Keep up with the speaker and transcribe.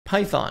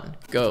Python,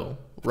 Go,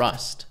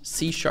 Rust,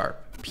 C#,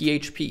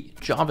 PHP,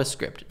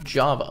 JavaScript,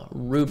 Java,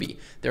 Ruby.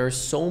 There are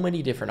so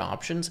many different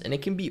options and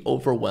it can be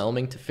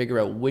overwhelming to figure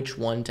out which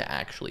one to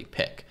actually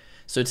pick.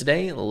 So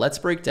today, let's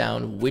break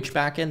down which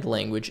backend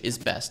language is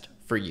best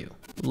for you.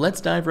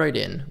 Let's dive right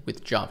in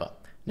with Java.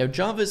 Now,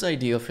 Java is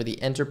ideal for the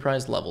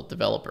enterprise level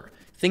developer.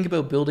 Think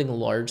about building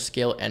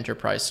large-scale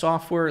enterprise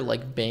software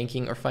like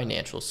banking or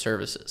financial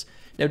services.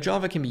 Now,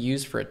 Java can be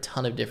used for a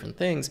ton of different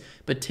things,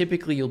 but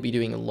typically you'll be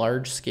doing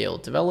large-scale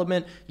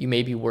development. You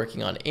may be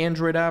working on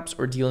Android apps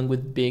or dealing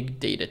with big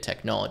data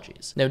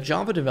technologies. Now,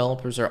 Java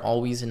developers are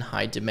always in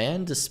high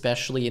demand,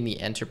 especially in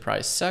the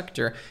enterprise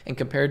sector, and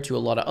compared to a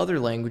lot of other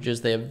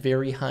languages, they have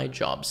very high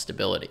job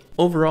stability.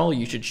 Overall,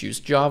 you should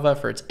choose Java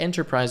for its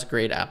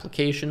enterprise-grade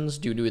applications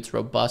due to its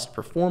robust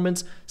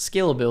performance,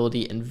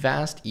 scalability, and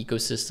vast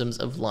ecosystems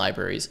of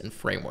libraries and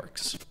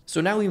frameworks.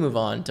 So now we move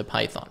on to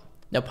Python.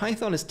 Now,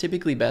 Python is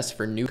typically best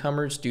for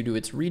newcomers due to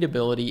its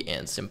readability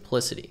and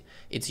simplicity.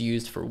 It's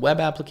used for web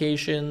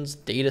applications,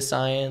 data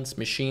science,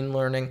 machine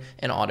learning,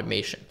 and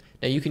automation.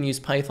 Now, you can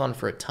use Python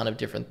for a ton of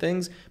different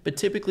things, but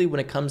typically when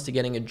it comes to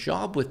getting a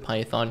job with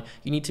Python,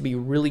 you need to be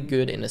really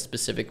good in a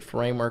specific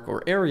framework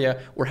or area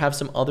or have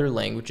some other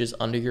languages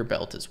under your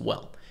belt as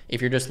well.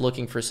 If you're just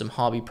looking for some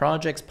hobby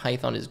projects,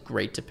 Python is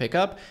great to pick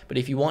up, but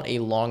if you want a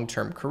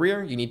long-term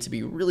career, you need to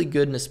be really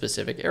good in a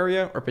specific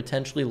area or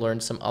potentially learn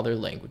some other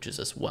languages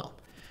as well.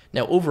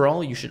 Now,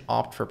 overall, you should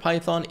opt for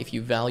Python if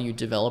you value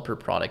developer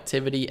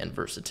productivity and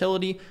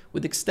versatility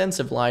with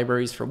extensive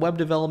libraries for web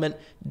development,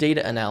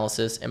 data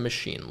analysis, and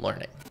machine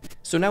learning.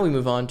 So now we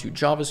move on to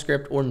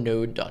JavaScript or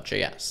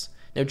Node.js.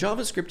 Now,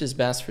 JavaScript is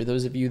best for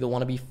those of you that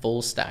want to be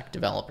full stack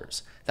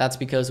developers. That's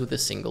because with a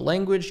single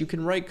language, you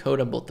can write code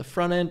on both the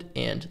front end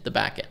and the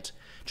back end.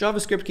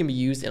 JavaScript can be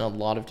used in a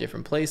lot of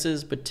different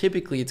places, but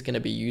typically it's going to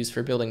be used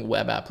for building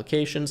web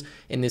applications,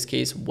 in this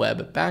case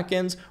web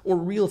backends, or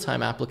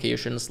real-time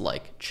applications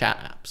like chat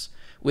apps.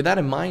 With that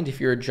in mind, if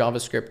you're a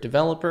JavaScript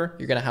developer,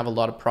 you're going to have a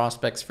lot of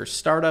prospects for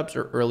startups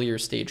or earlier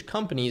stage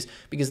companies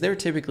because they're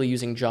typically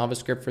using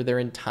JavaScript for their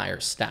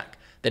entire stack.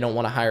 They don't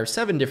want to hire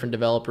 7 different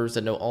developers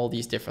that know all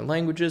these different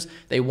languages.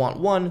 They want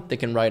one that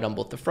can write on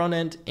both the front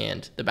end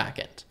and the back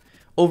end.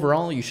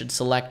 Overall, you should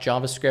select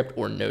JavaScript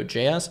or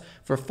Node.js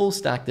for full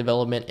stack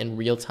development in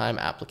real-time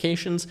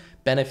applications,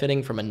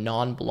 benefiting from a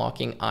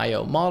non-blocking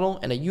I/O model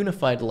and a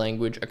unified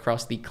language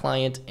across the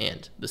client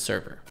and the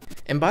server.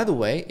 And by the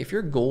way, if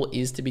your goal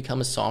is to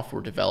become a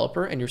software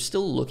developer and you're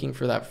still looking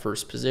for that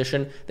first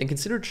position, then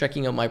consider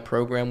checking out my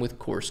program with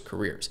Course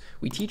Careers.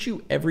 We teach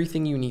you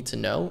everything you need to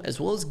know, as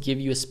well as give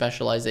you a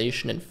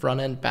specialization in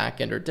front-end,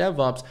 back-end, or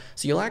DevOps,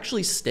 so you'll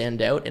actually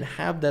stand out and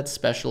have that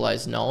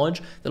specialized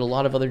knowledge that a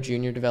lot of other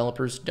junior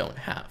developers don't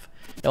have.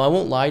 Now, I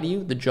won't lie to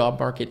you, the job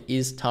market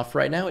is tough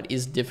right now. It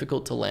is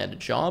difficult to land a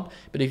job,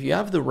 but if you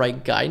have the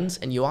right guidance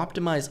and you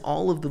optimize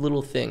all of the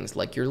little things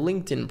like your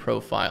LinkedIn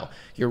profile,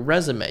 your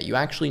resume, you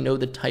actually know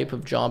the type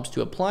of jobs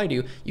to apply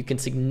to, you can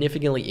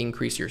significantly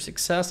increase your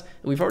success.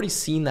 And we've already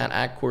seen that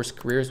at Course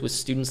Careers with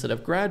students that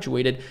have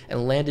graduated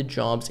and landed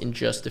jobs in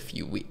just a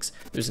few weeks.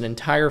 There's an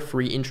entire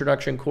free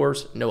introduction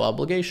course, no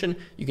obligation.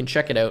 You can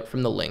check it out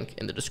from the link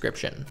in the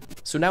description.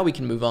 So now we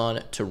can move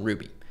on to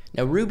Ruby.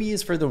 Now, Ruby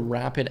is for the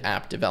rapid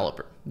app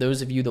developer,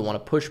 those of you that want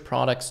to push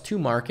products to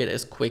market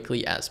as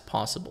quickly as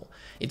possible.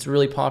 It's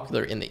really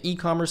popular in the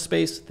e-commerce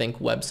space, think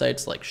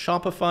websites like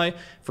Shopify,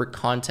 for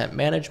content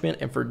management,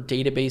 and for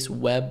database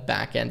web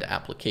backend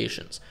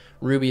applications.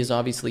 Ruby is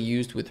obviously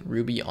used with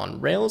Ruby on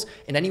Rails,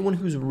 and anyone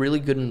who's really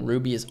good in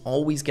Ruby is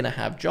always going to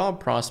have job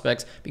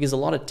prospects because a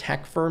lot of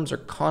tech firms are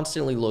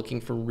constantly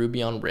looking for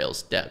Ruby on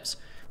Rails devs.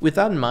 With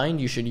that in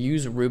mind, you should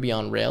use Ruby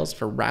on Rails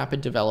for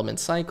rapid development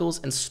cycles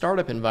and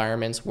startup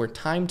environments where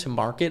time to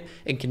market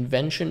and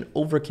convention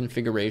over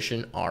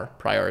configuration are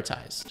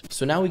prioritized.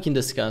 So now we can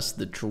discuss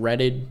the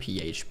dreaded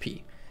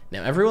PHP.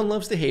 Now, everyone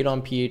loves to hate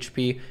on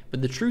PHP,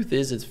 but the truth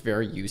is it's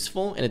very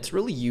useful and it's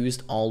really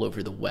used all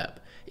over the web.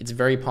 It's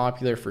very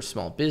popular for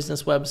small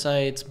business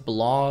websites,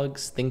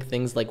 blogs, think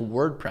things like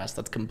WordPress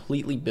that's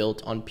completely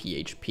built on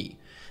PHP.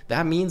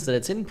 That means that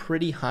it's in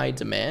pretty high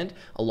demand.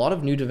 A lot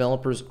of new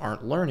developers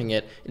aren't learning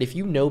it, and if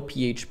you know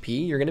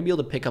PHP, you're going to be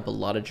able to pick up a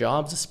lot of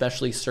jobs,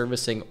 especially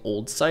servicing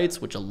old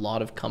sites, which a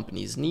lot of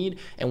companies need,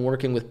 and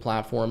working with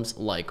platforms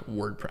like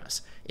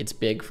WordPress. It's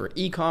big for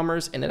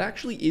e-commerce, and it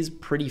actually is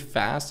pretty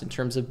fast in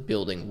terms of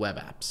building web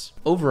apps.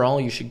 Overall,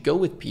 you should go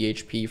with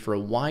PHP for a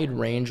wide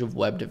range of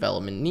web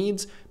development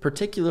needs,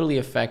 particularly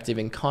effective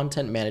in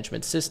content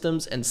management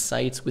systems and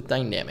sites with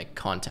dynamic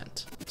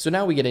content. So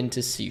now we get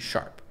into C#.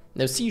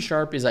 Now, C#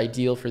 is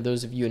ideal for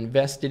those of you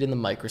invested in the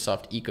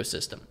Microsoft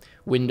ecosystem,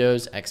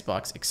 Windows,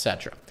 Xbox,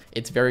 etc.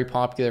 It's very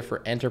popular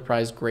for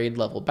enterprise-grade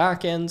level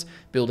backends,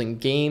 building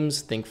games,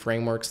 think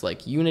frameworks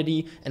like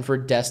Unity, and for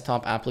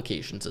desktop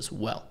applications as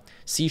well.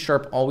 C#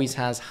 always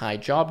has high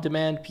job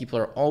demand. People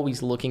are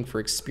always looking for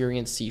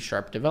experienced C#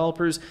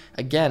 developers,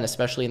 again,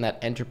 especially in that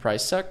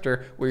enterprise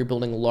sector where you're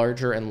building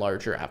larger and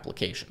larger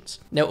applications.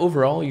 Now,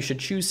 overall, you should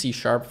choose C#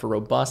 for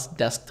robust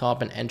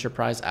desktop and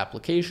enterprise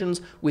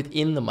applications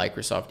within the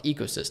Microsoft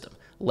ecosystem.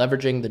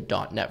 leveraging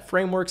the .NET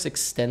framework's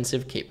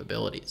extensive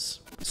capabilities.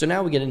 So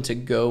now we get into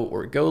Go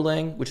or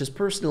Golang, which is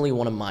personally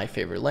one of my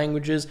favorite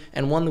languages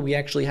and one that we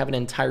actually have an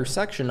entire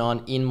section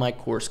on in my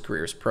course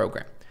careers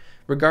program.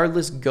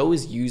 Regardless, Go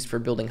is used for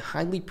building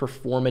highly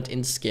performant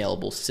and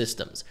scalable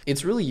systems.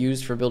 It's really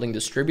used for building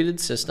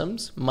distributed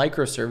systems,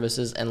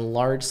 microservices, and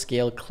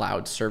large-scale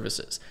cloud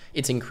services.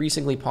 It's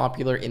increasingly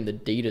popular in the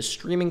data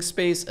streaming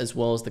space as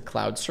well as the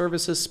cloud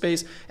services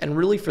space, and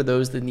really for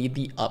those that need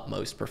the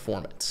utmost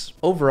performance.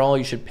 Overall,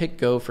 you should pick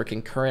Go for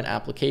concurrent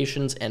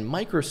applications and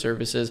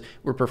microservices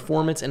where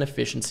performance and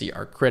efficiency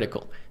are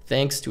critical,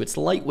 thanks to its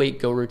lightweight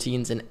Go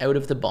routines and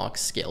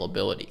out-of-the-box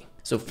scalability.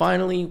 So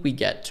finally, we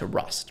get to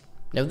Rust.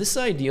 Now, this is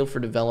ideal for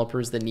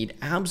developers that need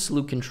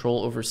absolute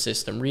control over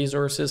system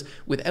resources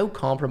without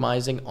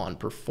compromising on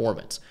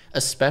performance,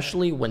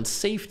 especially when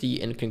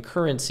safety and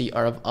concurrency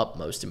are of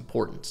utmost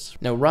importance.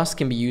 Now, Rust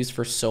can be used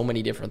for so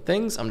many different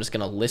things. I'm just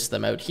going to list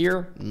them out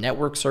here: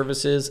 network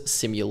services,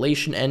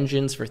 simulation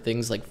engines for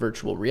things like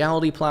virtual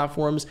reality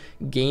platforms,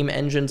 game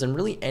engines, and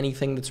really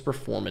anything that's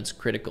performance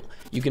critical.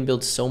 You can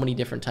build so many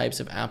different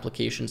types of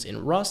applications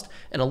in Rust,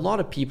 and a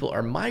lot of people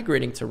are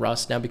migrating to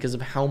Rust now because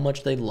of how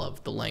much they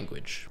love the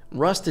language.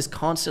 Rust is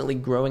constantly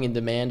growing in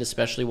demand,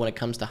 especially when it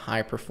comes to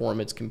high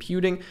performance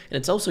computing, and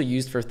it's also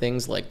used for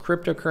things like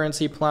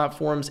cryptocurrency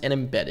platforms and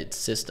embedded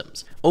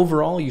systems.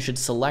 Overall, you should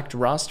select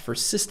Rust for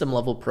system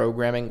level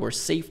programming where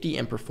safety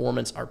and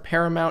performance are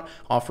paramount,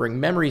 offering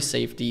memory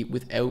safety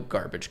without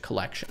garbage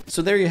collection.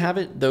 So there you have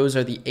it. Those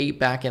are the 8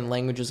 backend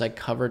languages I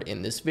covered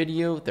in this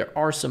video. There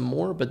are some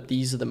more, but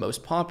these are the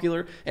most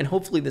popular, and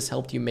hopefully this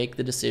helped you make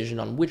the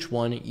decision on which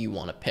one you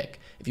want to pick.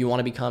 If you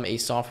want to become a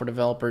software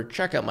developer,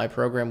 check out my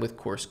program with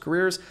Course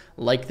Careers.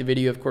 Like the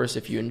video, of course,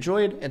 if you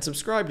enjoyed, and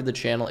subscribe to the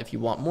channel if you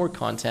want more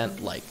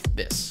content like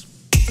this.